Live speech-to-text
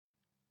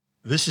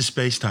This is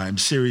Spacetime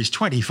Series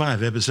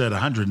 25, Episode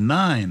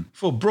 109,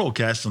 for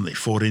broadcast on the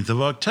 14th of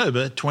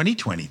October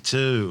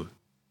 2022.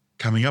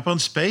 Coming up on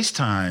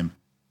Spacetime,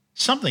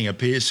 something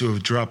appears to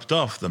have dropped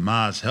off the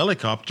Mars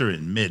helicopter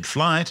in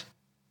mid-flight,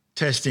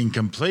 testing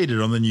completed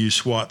on the new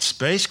SWAT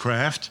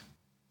spacecraft,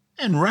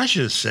 and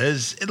Russia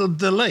says it'll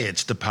delay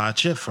its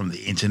departure from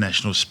the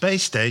International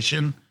Space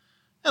Station,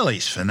 at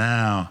least for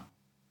now.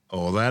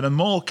 All that and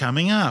more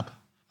coming up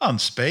on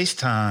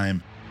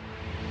Spacetime.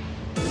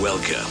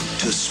 Welcome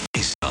to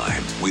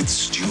Spacetime with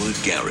Stuart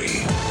Gary.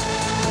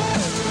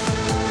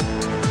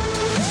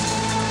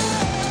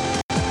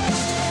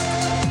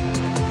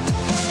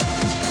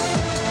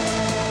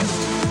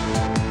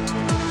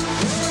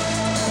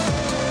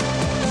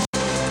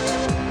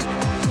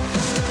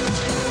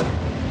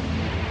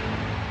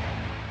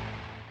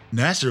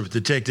 NASA have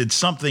detected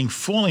something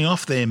falling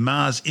off their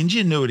Mars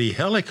Ingenuity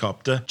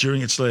helicopter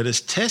during its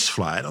latest test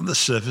flight on the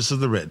surface of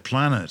the red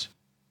planet.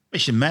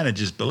 Mission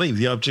managers believe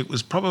the object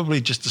was probably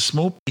just a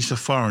small piece of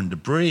foreign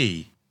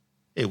debris.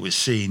 It was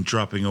seen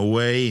dropping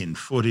away in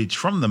footage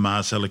from the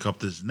Mars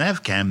helicopter's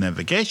NavCam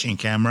navigation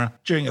camera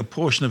during a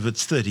portion of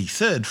its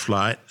 33rd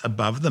flight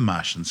above the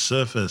Martian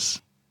surface.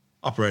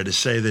 Operators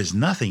say there's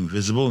nothing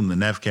visible in the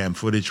NavCam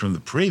footage from the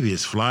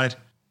previous flight.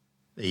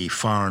 The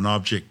foreign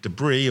object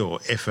debris, or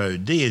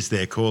FOD as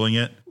they're calling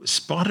it, was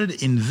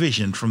spotted in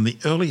vision from the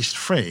earliest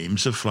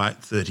frames of Flight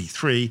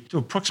 33 to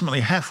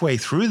approximately halfway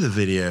through the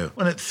video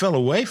when it fell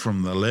away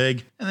from the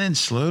leg and then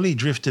slowly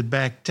drifted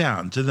back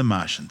down to the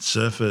Martian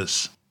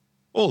surface.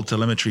 All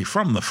telemetry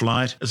from the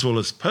flight, as well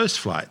as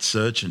post-flight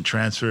search and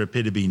transfer,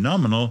 appear to be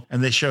nominal,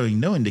 and they're showing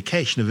no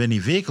indication of any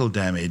vehicle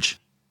damage.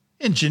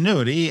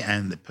 Ingenuity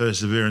and the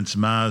Perseverance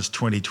Mars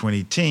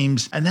 2020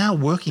 teams are now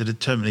working to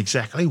determine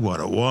exactly what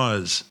it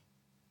was.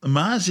 The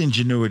Mars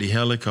Ingenuity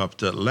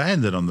helicopter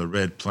landed on the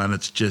red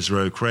planet's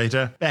Jezero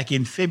crater back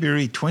in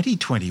February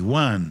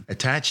 2021,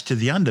 attached to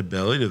the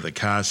underbelly of the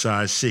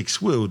car-sized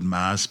six-wheeled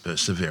Mars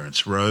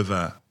Perseverance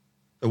rover.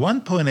 The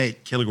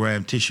 1.8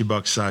 kilogram tissue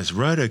box-sized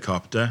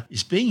rotocopter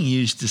is being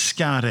used to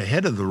scout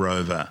ahead of the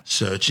rover,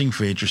 searching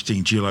for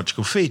interesting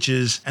geological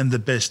features and the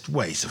best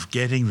ways of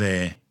getting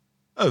there.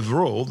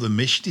 Overall, the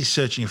mission is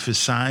searching for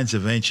signs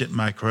of ancient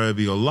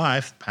microbial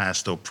life,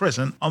 past or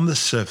present, on the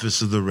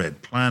surface of the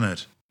red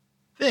planet.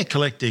 They're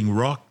collecting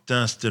rock,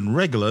 dust and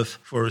regolith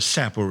for a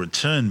sample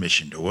return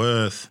mission to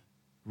Earth.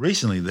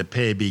 Recently, the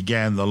pair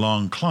began the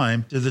long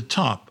climb to the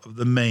top of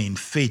the main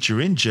feature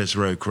in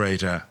Jezero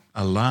crater,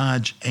 a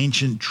large,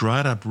 ancient,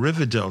 dried-up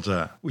river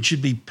delta, which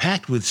should be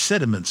packed with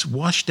sediments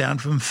washed down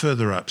from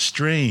further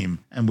upstream,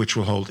 and which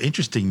will hold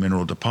interesting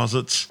mineral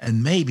deposits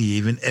and maybe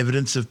even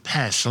evidence of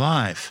past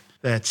life.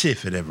 That's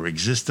if it ever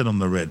existed on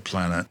the red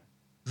planet.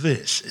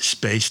 This is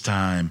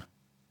Spacetime.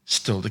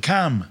 Still to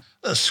come,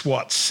 the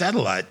SWAT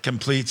satellite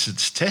completes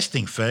its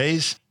testing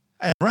phase,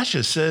 and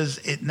Russia says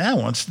it now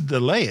wants to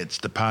delay its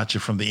departure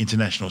from the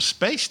International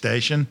Space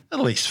Station, at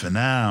least for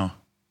now.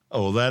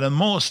 All that and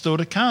more still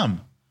to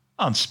come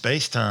on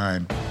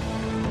Spacetime.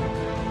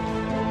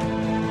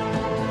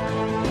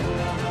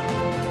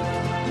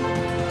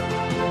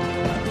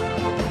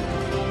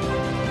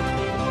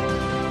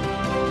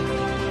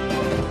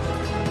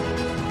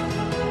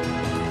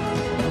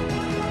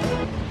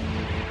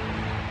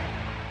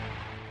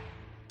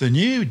 The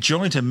new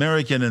Joint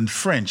American and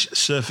French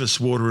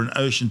Surface, Water and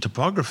Ocean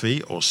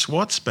Topography, or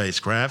SWAT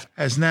spacecraft,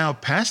 has now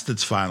passed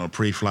its final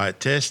pre-flight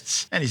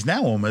tests and is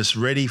now almost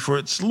ready for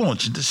its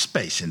launch into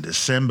space in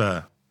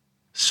December.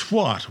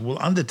 SWAT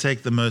will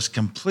undertake the most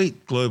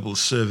complete global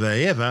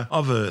survey ever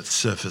of Earth's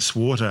surface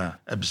water,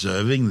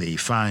 observing the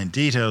fine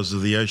details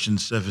of the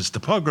ocean's surface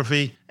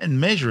topography and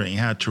measuring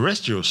how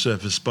terrestrial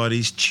surface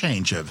bodies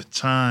change over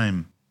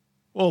time.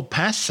 All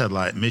past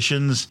satellite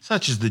missions,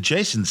 such as the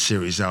JASON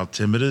series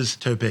altimeters,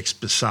 Topex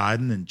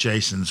Poseidon and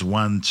JASON's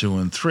 1, 2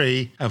 and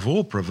 3, have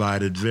all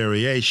provided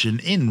variation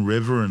in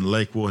river and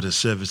lake water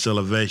surface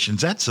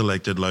elevations at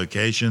selected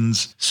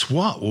locations.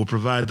 SWAT will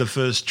provide the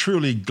first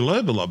truly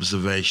global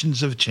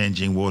observations of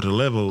changing water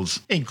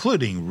levels,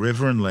 including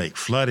river and lake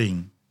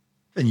flooding.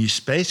 The new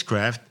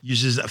spacecraft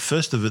uses a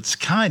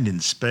first-of-its-kind in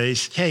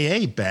space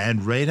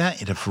Ka-band radar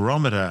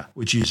interferometer,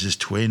 which uses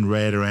twin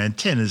radar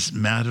antennas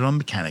mounted on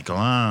mechanical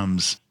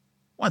arms.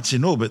 Once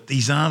in orbit,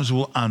 these arms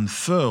will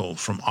unfurl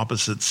from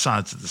opposite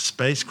sides of the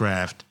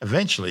spacecraft,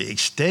 eventually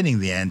extending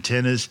the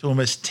antennas to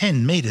almost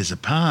 10 meters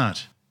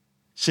apart.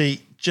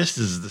 See, just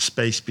as the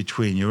space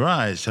between your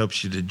eyes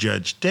helps you to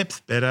judge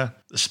depth better,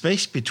 the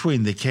space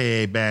between the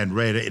Ka-band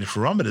radar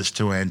interferometer's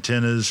two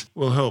antennas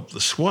will help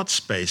the SWAT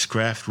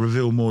spacecraft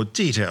reveal more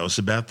details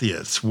about the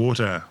Earth's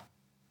water.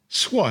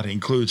 SWAT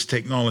includes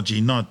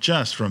technology not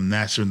just from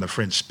NASA and the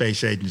French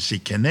space agency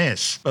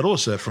CNES, but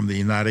also from the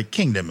United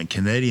Kingdom and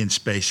Canadian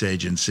space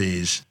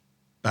agencies.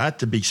 But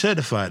to be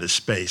certified as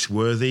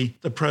space-worthy,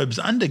 the probe's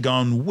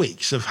undergone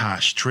weeks of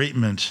harsh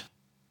treatment.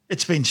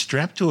 It's been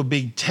strapped to a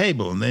big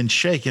table and then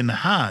shaken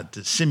hard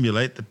to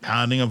simulate the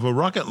pounding of a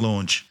rocket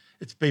launch.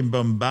 It's been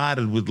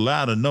bombarded with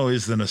louder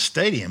noise than a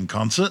stadium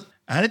concert,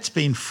 and it's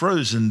been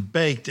frozen,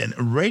 baked, and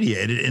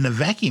irradiated in a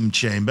vacuum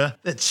chamber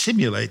that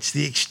simulates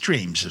the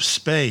extremes of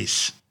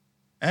space.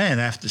 And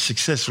after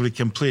successfully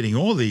completing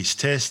all these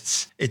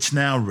tests, it's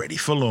now ready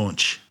for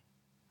launch.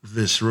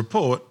 This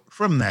report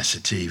from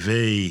NASA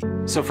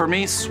TV. So for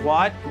me,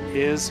 SWOT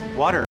is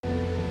water.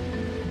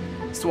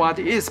 SWOT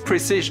is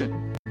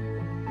precision.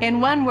 In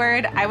one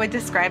word, I would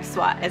describe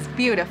SWOT as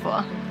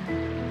beautiful.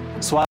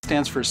 SWOT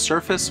stands for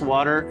Surface,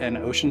 Water, and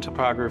Ocean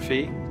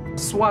Topography.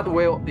 SWOT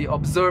will be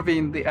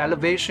observing the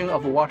elevation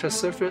of water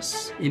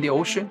surface in the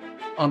ocean,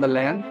 on the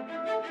land.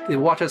 The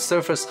water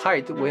surface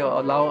height will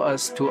allow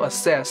us to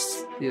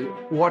assess the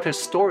water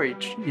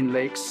storage in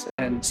lakes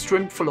and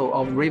stream flow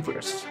of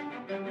rivers.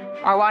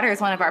 Our water is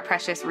one of our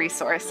precious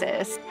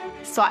resources.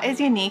 SWOT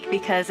is unique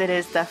because it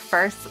is the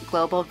first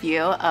global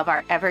view of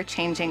our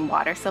ever-changing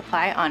water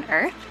supply on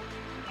Earth.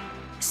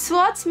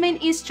 SWOT's main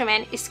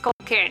instrument is called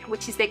CAIRN,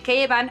 which is the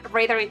K-band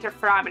radar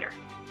interferometer.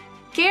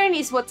 CAIRN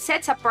is what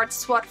sets apart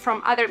SWOT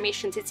from other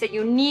missions. It's a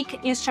unique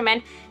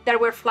instrument that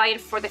we're flying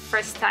for the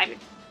first time.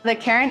 The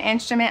CAIRN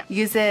instrument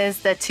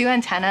uses the two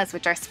antennas,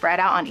 which are spread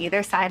out on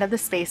either side of the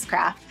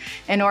spacecraft,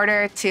 in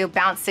order to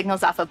bounce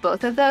signals off of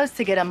both of those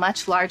to get a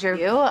much larger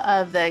view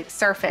of the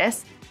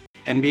surface.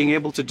 And being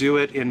able to do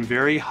it in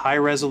very high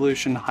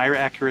resolution, higher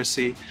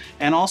accuracy,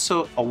 and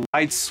also a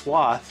wide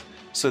swath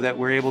so that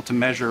we're able to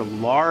measure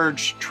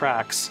large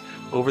tracts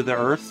over the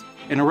Earth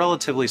in a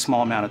relatively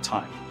small amount of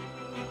time.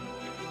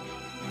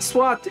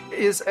 SWOT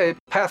is a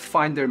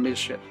pathfinder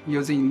mission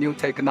using new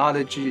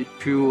technology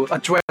to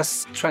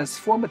address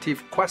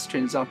transformative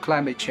questions on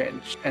climate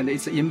change and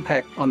its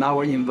impact on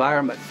our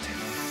environment.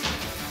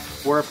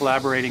 We're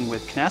collaborating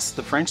with CNES,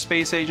 the French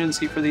space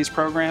agency, for these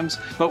programs,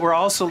 but we're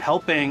also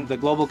helping the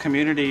global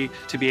community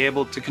to be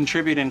able to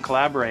contribute and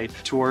collaborate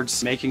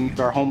towards making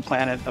our home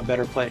planet a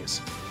better place.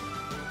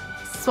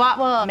 SWOT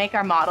will make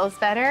our models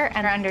better,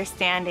 and our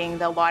understanding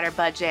the water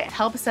budget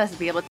helps us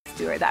be able to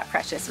steward that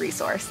precious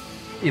resource.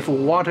 If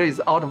water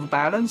is out of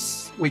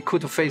balance, we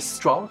could face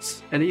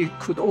droughts, and it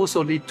could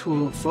also lead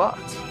to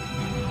floods.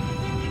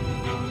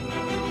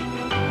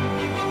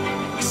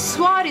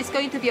 SWOT is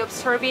going to be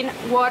observing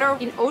water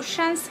in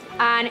oceans,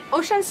 and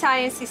ocean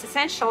science is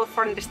essential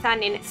for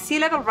understanding sea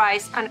level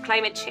rise and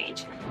climate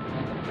change.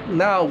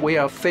 Now we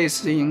are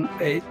facing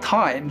a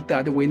time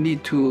that we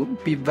need to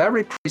be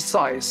very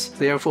precise.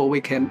 Therefore, we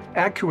can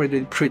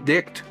accurately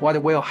predict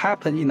what will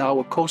happen in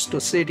our coastal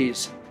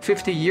cities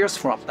 50 years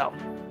from now.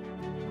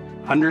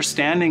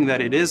 Understanding that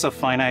it is a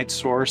finite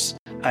source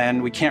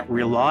and we can't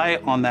rely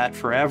on that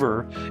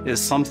forever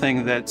is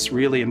something that's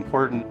really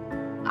important.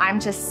 I'm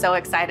just so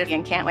excited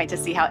and can't wait to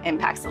see how it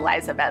impacts the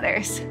lives of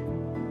others.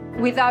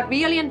 Without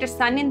really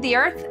understanding the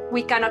Earth,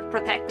 we cannot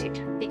protect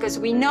it, because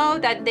we know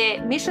that the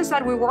missions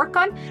that we work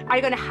on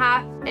are going to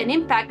have an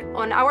impact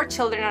on our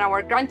children and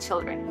our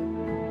grandchildren.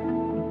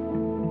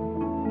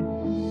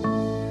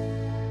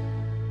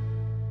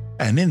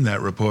 And in that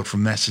report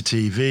from NASA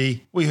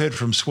TV, we heard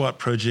from SWOT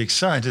project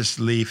scientist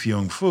Lee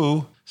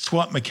Fyong-Fu,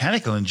 SWOT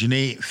mechanical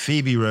engineer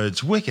Phoebe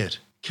Rhodes-Wickett,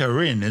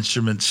 Korean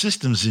instrument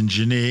systems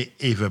engineer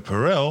Eva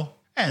Perel,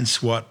 and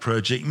SWOT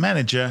project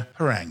manager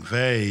Parang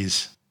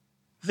Vase.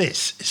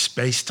 This is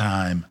Space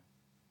Time.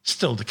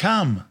 Still to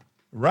come,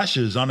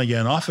 Russia's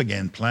on-again,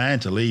 off-again plan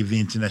to leave the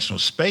International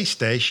Space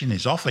Station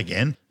is off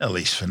again, at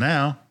least for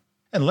now.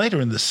 And later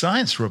in the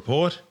science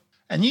report,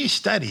 a new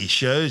study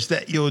shows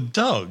that your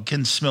dog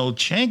can smell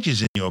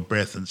changes in your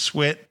breath and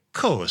sweat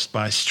caused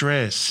by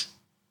stress.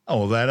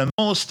 All that and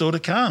more still to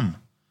come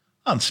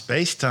on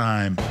Space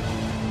Time.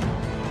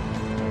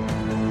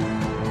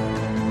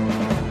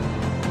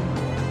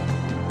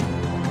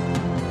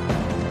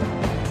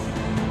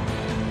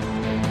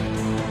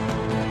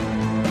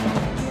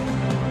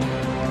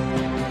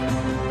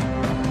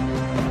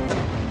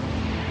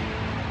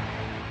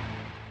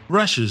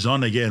 Russia's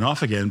on-again,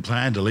 off-again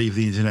plan to leave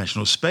the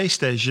International Space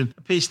Station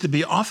appears to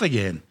be off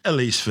again, at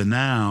least for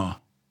now.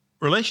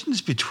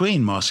 Relations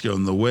between Moscow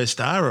and the West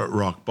are at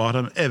rock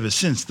bottom ever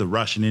since the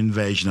Russian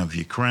invasion of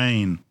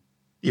Ukraine.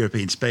 The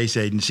European Space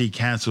Agency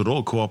cancelled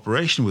all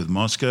cooperation with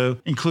Moscow,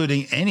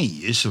 including any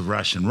use of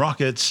Russian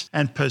rockets,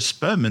 and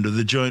postponement of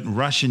the joint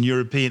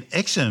Russian-European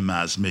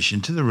ExoMars mission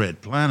to the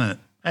Red Planet.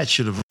 That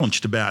should have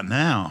launched about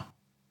now.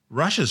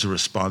 Russia's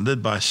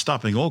responded by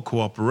stopping all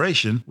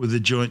cooperation with the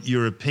joint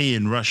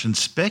European-Russian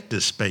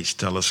Spectre space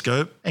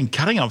telescope and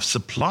cutting off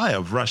supply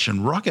of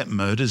Russian rocket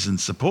motors and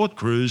support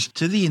crews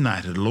to the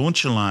United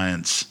Launch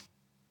Alliance.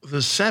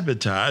 The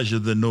sabotage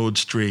of the Nord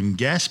Stream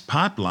gas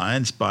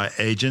pipelines by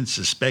agents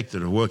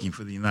suspected of working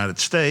for the United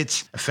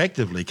States,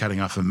 effectively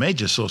cutting off a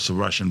major source of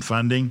Russian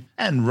funding,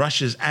 and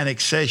Russia's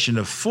annexation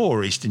of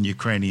 4 eastern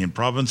Ukrainian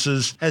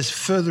provinces has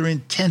further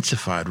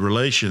intensified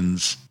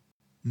relations.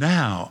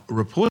 Now,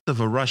 reports of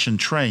a Russian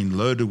train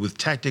loaded with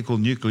tactical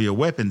nuclear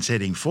weapons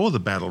heading for the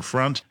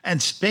battlefront, and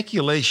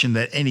speculation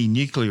that any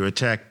nuclear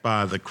attack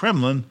by the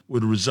Kremlin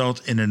would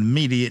result in an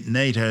immediate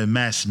NATO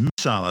mass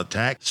missile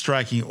attack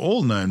striking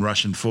all known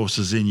Russian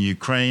forces in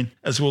Ukraine,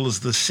 as well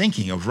as the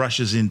sinking of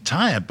Russia's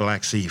entire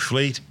Black Sea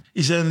fleet,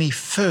 is only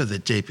further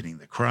deepening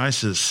the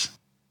crisis.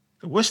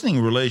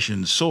 Worsening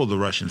relations saw the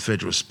Russian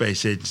Federal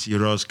Space Agency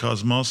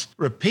Roscosmos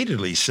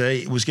repeatedly say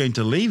it was going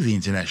to leave the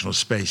International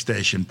Space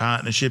Station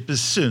partnership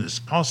as soon as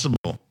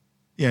possible.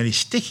 The only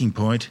sticking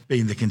point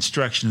being the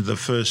construction of the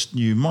first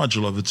new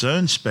module of its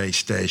own space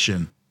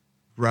station.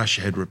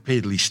 Russia had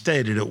repeatedly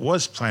stated it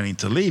was planning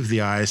to leave the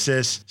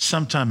ISS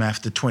sometime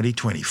after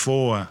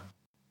 2024.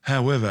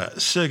 However,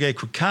 Sergei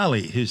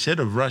Krikale, who's head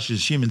of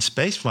Russia's human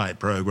spaceflight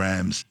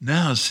programs,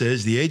 now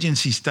says the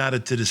agency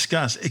started to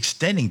discuss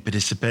extending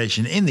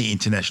participation in the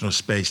International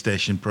Space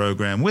Station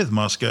program with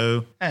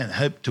Moscow and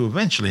hoped to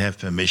eventually have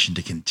permission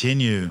to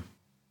continue.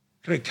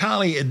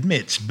 Krikale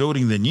admits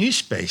building the new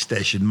space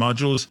station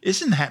modules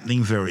isn't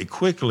happening very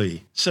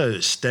quickly, so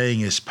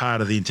staying as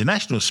part of the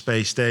International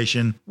Space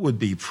Station would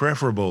be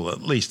preferable,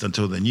 at least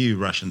until the new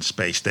Russian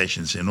space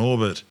station's in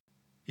orbit.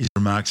 His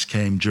remarks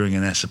came during a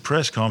NASA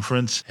press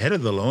conference ahead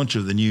of the launch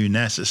of the new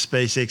NASA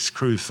SpaceX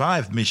Crew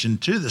 5 mission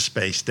to the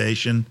space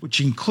station,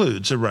 which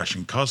includes a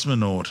Russian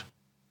cosmonaut.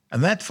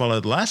 And that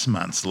followed last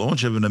month's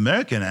launch of an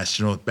American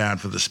astronaut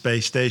bound for the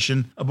space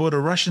station aboard a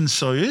Russian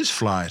Soyuz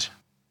flight.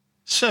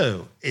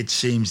 So, it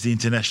seems the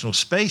International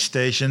Space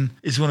Station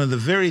is one of the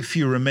very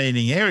few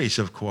remaining areas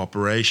of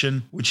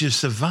cooperation which have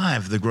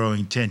survived the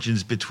growing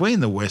tensions between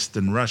the West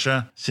and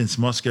Russia since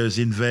Moscow's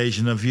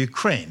invasion of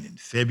Ukraine in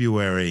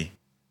February.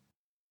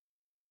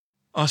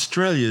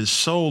 Australia's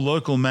sole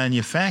local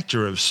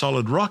manufacturer of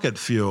solid rocket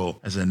fuel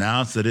has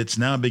announced that it's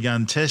now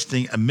begun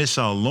testing a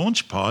missile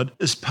launch pod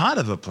as part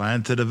of a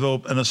plan to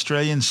develop an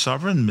Australian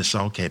sovereign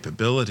missile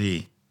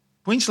capability.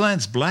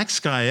 Queensland's Black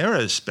Sky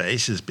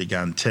Aerospace has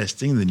begun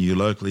testing the new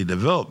locally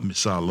developed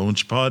missile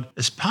launch pod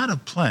as part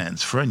of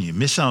plans for a new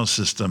missile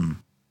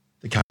system.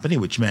 The company,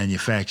 which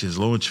manufactures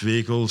launch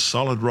vehicles,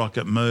 solid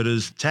rocket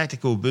motors,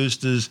 tactical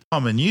boosters,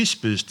 common use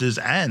boosters,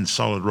 and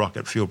solid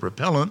rocket fuel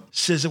propellant,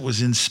 says it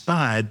was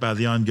inspired by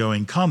the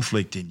ongoing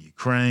conflict in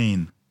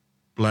Ukraine.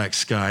 Black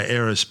Sky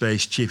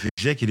Aerospace Chief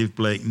Executive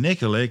Blake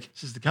Nikolic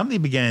says the company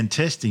began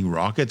testing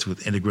rockets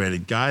with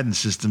integrated guidance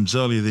systems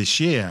earlier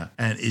this year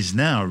and is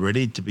now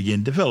ready to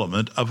begin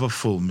development of a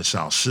full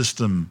missile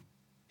system.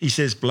 He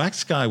says Black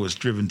Sky was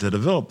driven to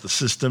develop the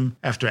system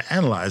after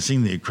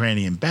analysing the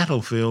Ukrainian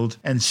battlefield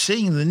and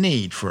seeing the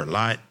need for a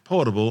light,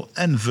 portable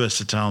and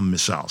versatile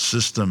missile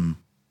system.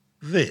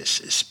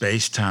 This is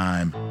Space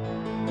Time.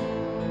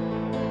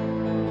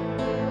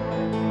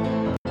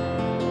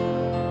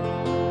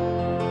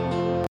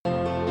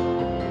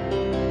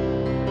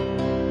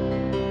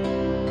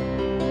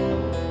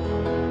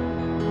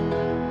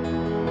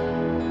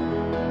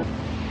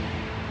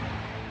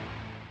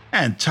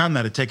 And time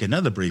now to take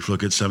another brief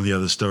look at some of the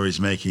other stories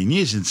making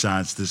news in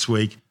science this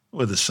week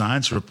with a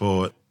Science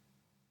Report.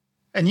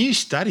 A new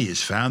study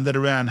has found that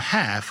around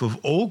half of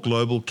all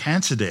global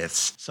cancer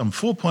deaths, some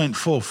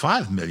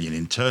 4.45 million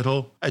in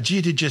total, are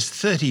due to just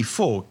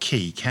 34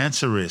 key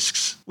cancer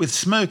risks, with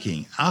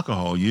smoking,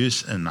 alcohol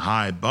use and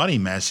high body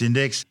mass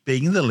index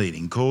being the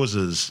leading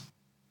causes.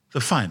 The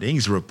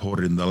findings,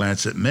 reported in the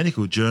Lancet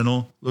Medical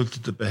Journal, looked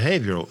at the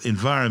behavioural,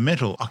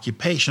 environmental,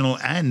 occupational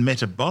and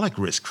metabolic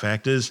risk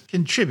factors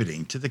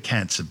contributing to the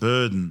cancer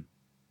burden.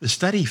 The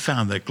study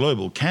found that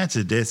global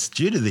cancer deaths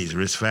due to these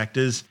risk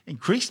factors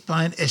increased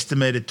by an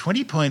estimated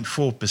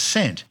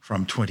 20.4%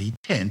 from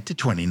 2010 to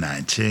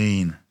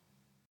 2019.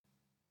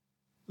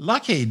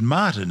 Lockheed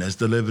Martin has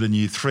delivered a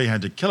new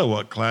 300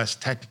 kilowatt class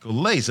tactical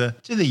laser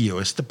to the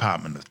US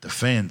Department of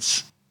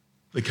Defense.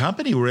 The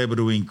company were able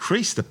to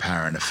increase the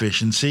power and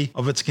efficiency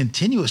of its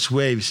continuous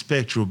wave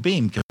spectral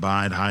beam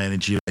combined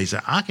high-energy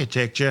laser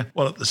architecture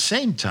while at the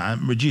same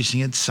time reducing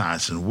its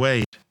size and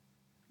weight.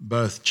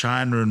 Both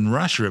China and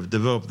Russia have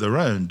developed their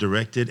own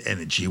directed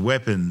energy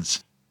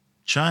weapons,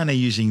 China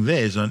using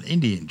theirs on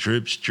Indian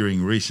troops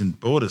during recent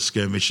border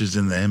skirmishes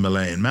in the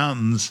Himalayan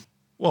mountains,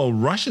 while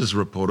Russia's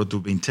reported to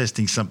have been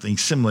testing something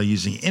similar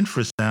using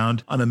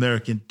infrasound on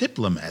American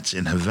diplomats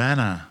in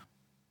Havana.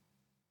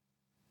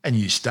 A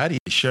new study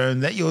has shown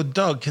that your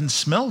dog can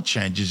smell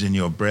changes in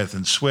your breath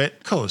and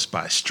sweat caused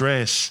by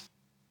stress.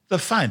 The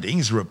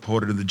findings,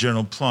 reported in the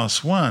journal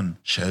PLOS ONE,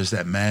 shows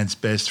that man's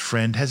best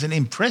friend has an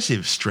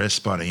impressive stress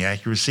spotting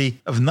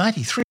accuracy of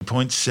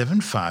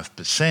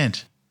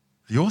 93.75%.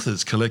 The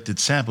authors collected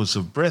samples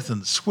of breath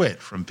and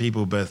sweat from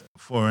people both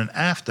before and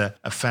after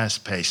a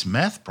fast-paced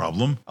math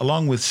problem,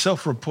 along with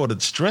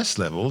self-reported stress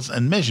levels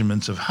and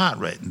measurements of heart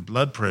rate and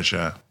blood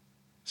pressure.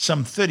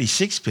 Some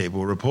 36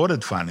 people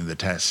reported finding the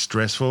task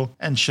stressful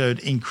and showed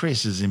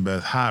increases in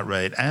both heart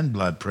rate and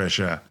blood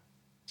pressure.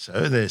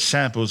 So their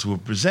samples were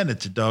presented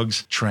to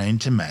dogs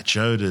trained to match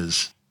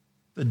odours.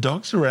 The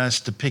dogs were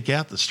asked to pick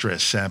out the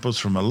stress samples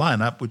from a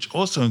lineup which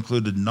also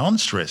included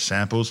non-stress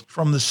samples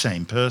from the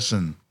same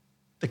person.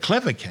 The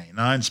clever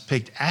canines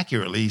picked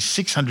accurately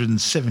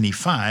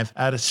 675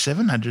 out of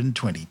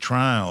 720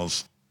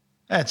 trials.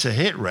 That's a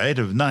hit rate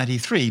of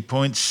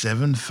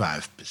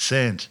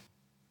 93.75%.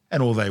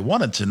 And all they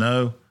wanted to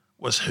know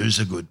was who's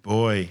a good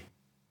boy.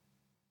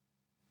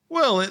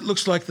 Well, it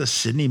looks like the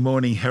Sydney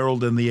Morning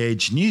Herald and the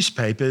Age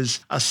newspapers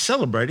are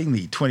celebrating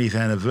the 20th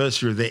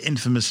anniversary of their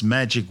infamous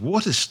magic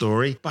water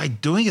story by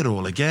doing it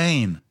all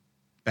again.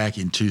 Back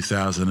in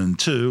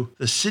 2002,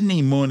 the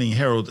Sydney Morning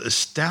Herald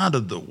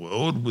astounded the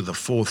world with a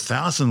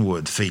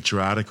 4,000-word feature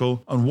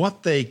article on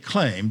what they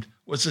claimed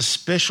was a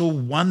special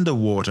wonder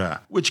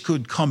water which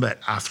could combat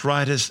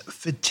arthritis,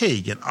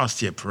 fatigue and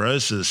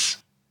osteoporosis.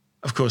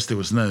 Of course, there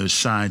was no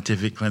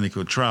scientific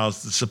clinical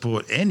trials to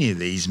support any of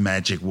these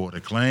magic water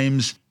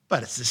claims,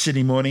 but it's the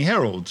Sydney Morning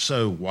Herald,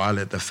 so why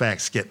let the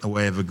facts get in the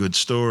way of a good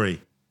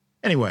story?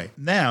 Anyway,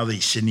 now the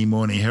Sydney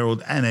Morning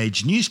Herald and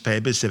Age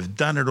newspapers have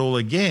done it all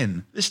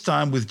again, this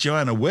time with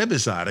Joanna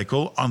Webber's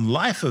article on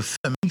life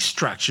affirming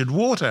structured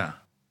water.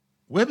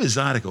 Webber's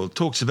article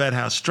talks about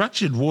how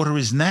structured water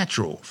is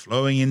natural,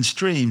 flowing in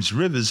streams,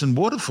 rivers and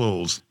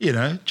waterfalls,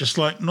 just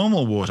like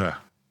normal water.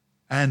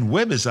 And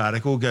Webber's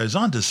article goes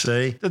on to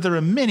say that there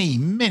are many,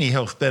 many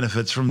health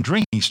benefits from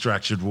drinking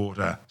structured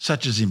water,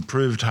 such as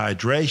improved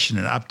hydration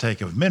and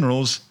uptake of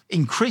minerals,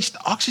 increased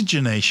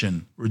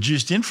oxygenation,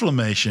 reduced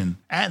inflammation,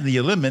 and the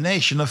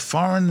elimination of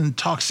foreign and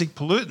toxic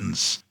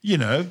pollutants.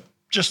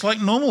 Just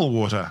like normal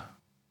water.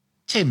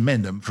 Tim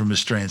Mendham from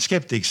Australian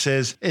Skeptics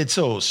says it's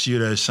all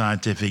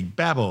pseudoscientific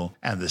babble,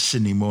 and the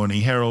Sydney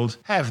Morning Herald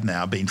have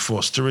now been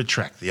forced to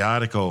retract the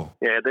article.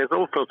 Yeah, there's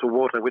all sorts of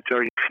water which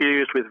are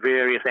infused with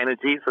various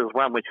energies. There's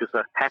one which is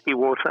a happy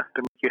water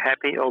to make you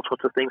happy, all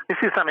sorts of things. This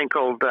is something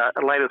called,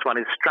 the latest one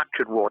is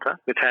structured water,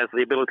 which has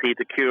the ability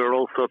to cure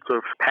all sorts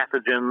of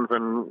pathogens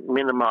and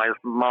minimise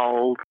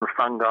mould and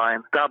fungi,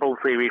 and doubles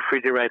the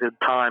refrigerated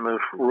time of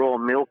raw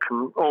milk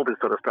and all this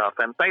sort of stuff.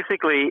 And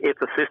basically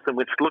it's a system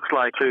which looks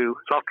like two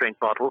soft drink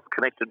bottles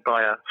connected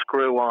by a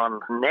screw-on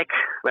neck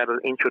about an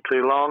inch or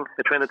two long.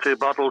 Between the two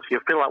bottles, you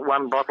fill up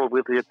one bottle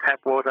with your tap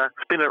water,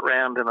 spin it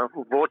round in a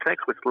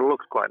vortex, which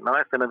looks quite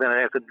nice, and then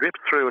as it drips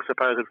through a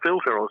supposed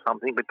filter or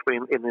something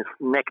in this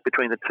neck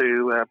between the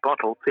two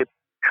bottles, it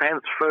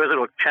transfers it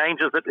or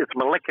changes its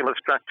molecular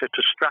structure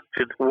to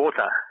structured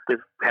water.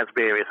 It has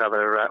various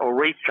other, or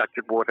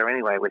restructured water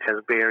anyway, which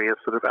has various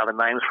sort of other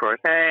names for it.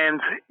 And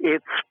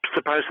it's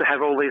supposed to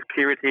have all these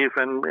curative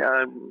and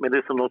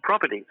medicinal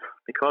properties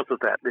because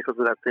of that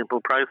simple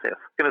process.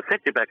 It's going to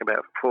set you back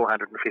about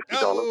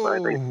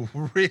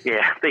 $450. Really?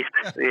 Yeah,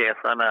 yes,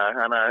 I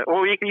know.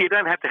 Or you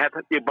don't have to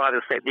you buy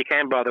the set. You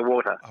can buy the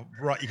water.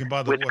 Right, you can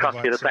buy the water. Which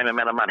costs you the same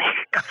amount of money,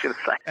 I should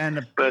say. And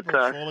are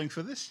people falling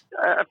for this?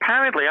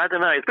 Apparently, I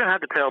don't know. It's been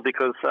hard to tell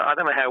because I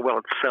don't know how well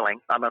it's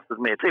selling, I must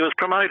admit. It was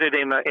promoted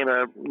in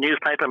a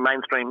newspaper,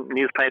 mainstream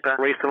newspaper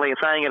recently,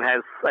 saying it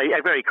has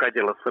a very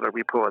credulous sort of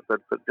report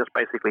that just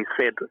basically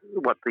said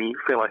what the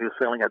fellow who's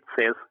selling it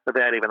says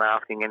without even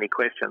asking any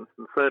questions.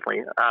 And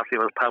certainly, after it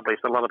was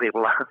published, a lot of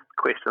people asked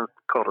questions,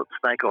 called it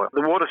snake oil.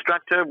 The water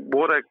structure,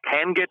 water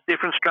can get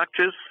different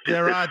structures.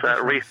 There are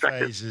different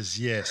phases,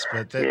 yes,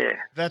 but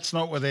that's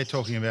not what they're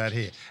talking about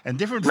here. And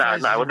different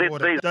phases of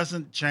water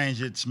doesn't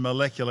change its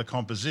molecular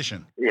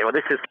composition. Yeah, well,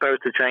 this is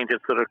supposed to change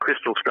its sort of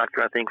crystal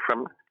structure, I think,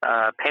 from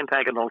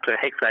pentagonal to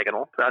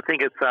hexagonal. So I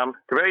think it's a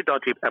very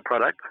dodgy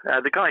product.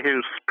 The guy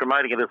who's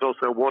promoting it is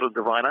also a water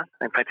diviner.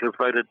 In fact, he was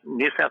voted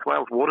New South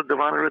Wales Water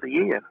Diviner of the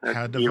Year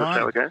a year or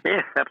so ago.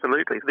 Yes,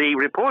 absolutely. The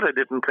reporter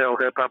didn't tell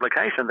her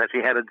publication that she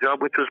had a job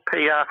which was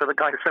PR for the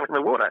guy selling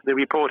the water. The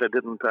reporter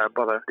didn't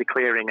bother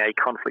declaring a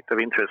conflict of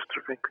interest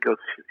because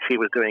she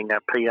was doing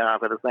PR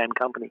for the same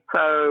company.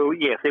 So,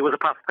 yes, it was a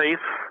puff piece.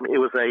 It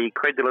was a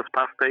credulous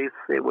puff piece.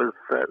 It was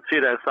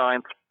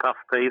pseudoscience puff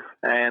piece,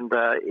 and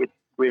it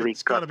really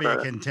it's got to be a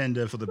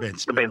contender for the Ben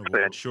Spoon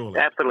Award, surely.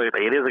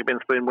 Absolutely. It is a Ben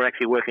Spoon. We're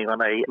actually working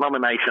on a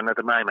nomination at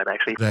the moment,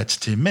 actually. That's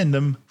Tim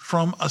Mendham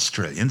from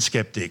Australian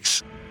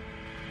Skeptics.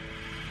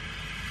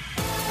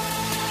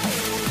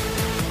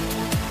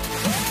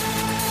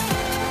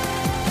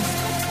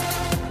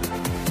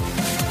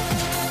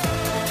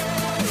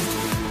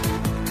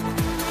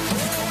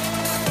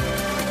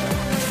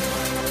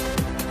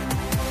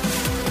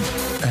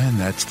 And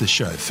that's the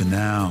show for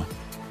now.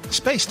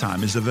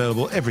 Spacetime is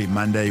available every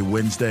Monday,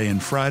 Wednesday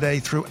and Friday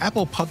through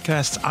Apple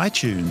Podcasts,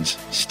 iTunes,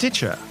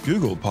 Stitcher,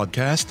 Google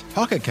Podcast,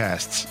 Pocket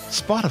Casts,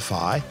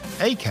 Spotify,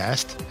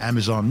 Acast,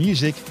 Amazon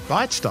Music,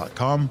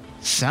 Bytes.com,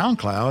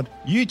 SoundCloud,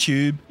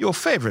 YouTube, your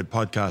favourite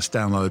podcast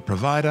download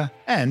provider,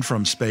 and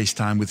from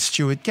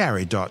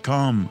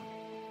spacetimewithstuartgary.com.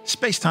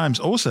 Spacetime's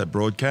also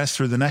broadcast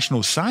through the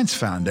National Science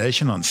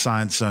Foundation on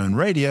Science Zone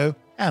Radio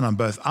and on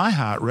both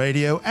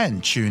iHeartRadio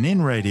and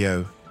TuneIn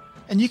Radio.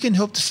 And you can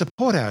help to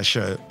support our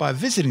show by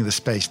visiting the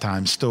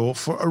Spacetime store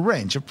for a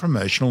range of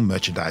promotional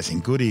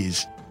merchandising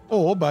goodies,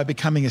 or by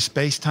becoming a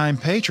Spacetime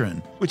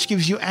patron, which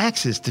gives you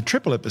access to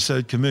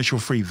triple-episode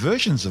commercial-free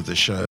versions of the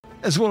show,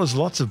 as well as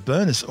lots of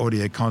bonus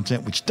audio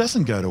content which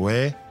doesn't go to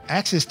air,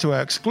 access to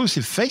our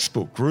exclusive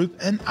Facebook group,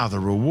 and other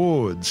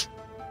rewards.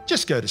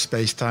 Just go to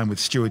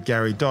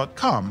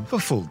spacetimewithstuartgary.com for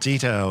full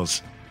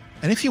details.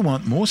 And if you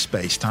want more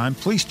space time,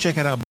 please check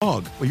out our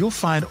blog, where you'll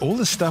find all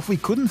the stuff we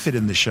couldn't fit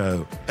in the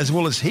show, as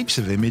well as heaps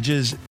of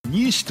images,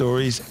 news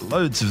stories,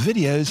 loads of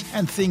videos,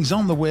 and things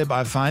on the web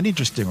I find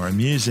interesting or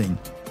amusing.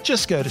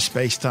 Just go to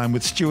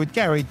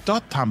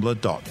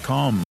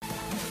spacetimewithstuartgary.tumblr.com.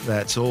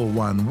 That's all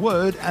one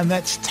word, and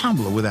that's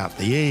Tumblr without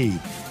the E.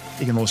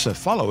 You can also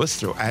follow us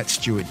through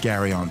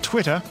 @StuartGary on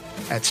Twitter,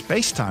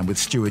 @Spacetime with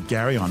Stuart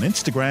Gary on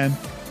Instagram,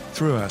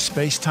 through our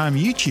Spacetime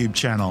YouTube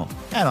channel,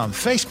 and on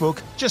Facebook,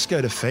 just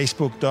go to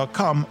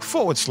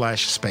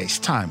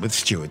facebook.com/Spacetime with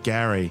Stuart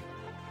Gary.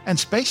 And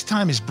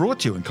Spacetime is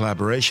brought to you in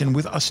collaboration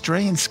with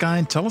Australian Sky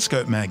and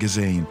Telescope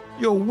magazine,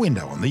 your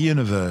window on the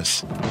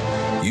universe.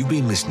 You've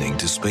been listening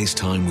to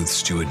Spacetime with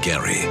Stuart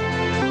Gary.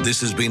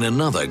 This has been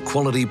another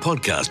quality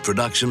podcast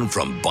production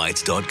from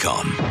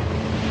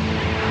Bytes.com.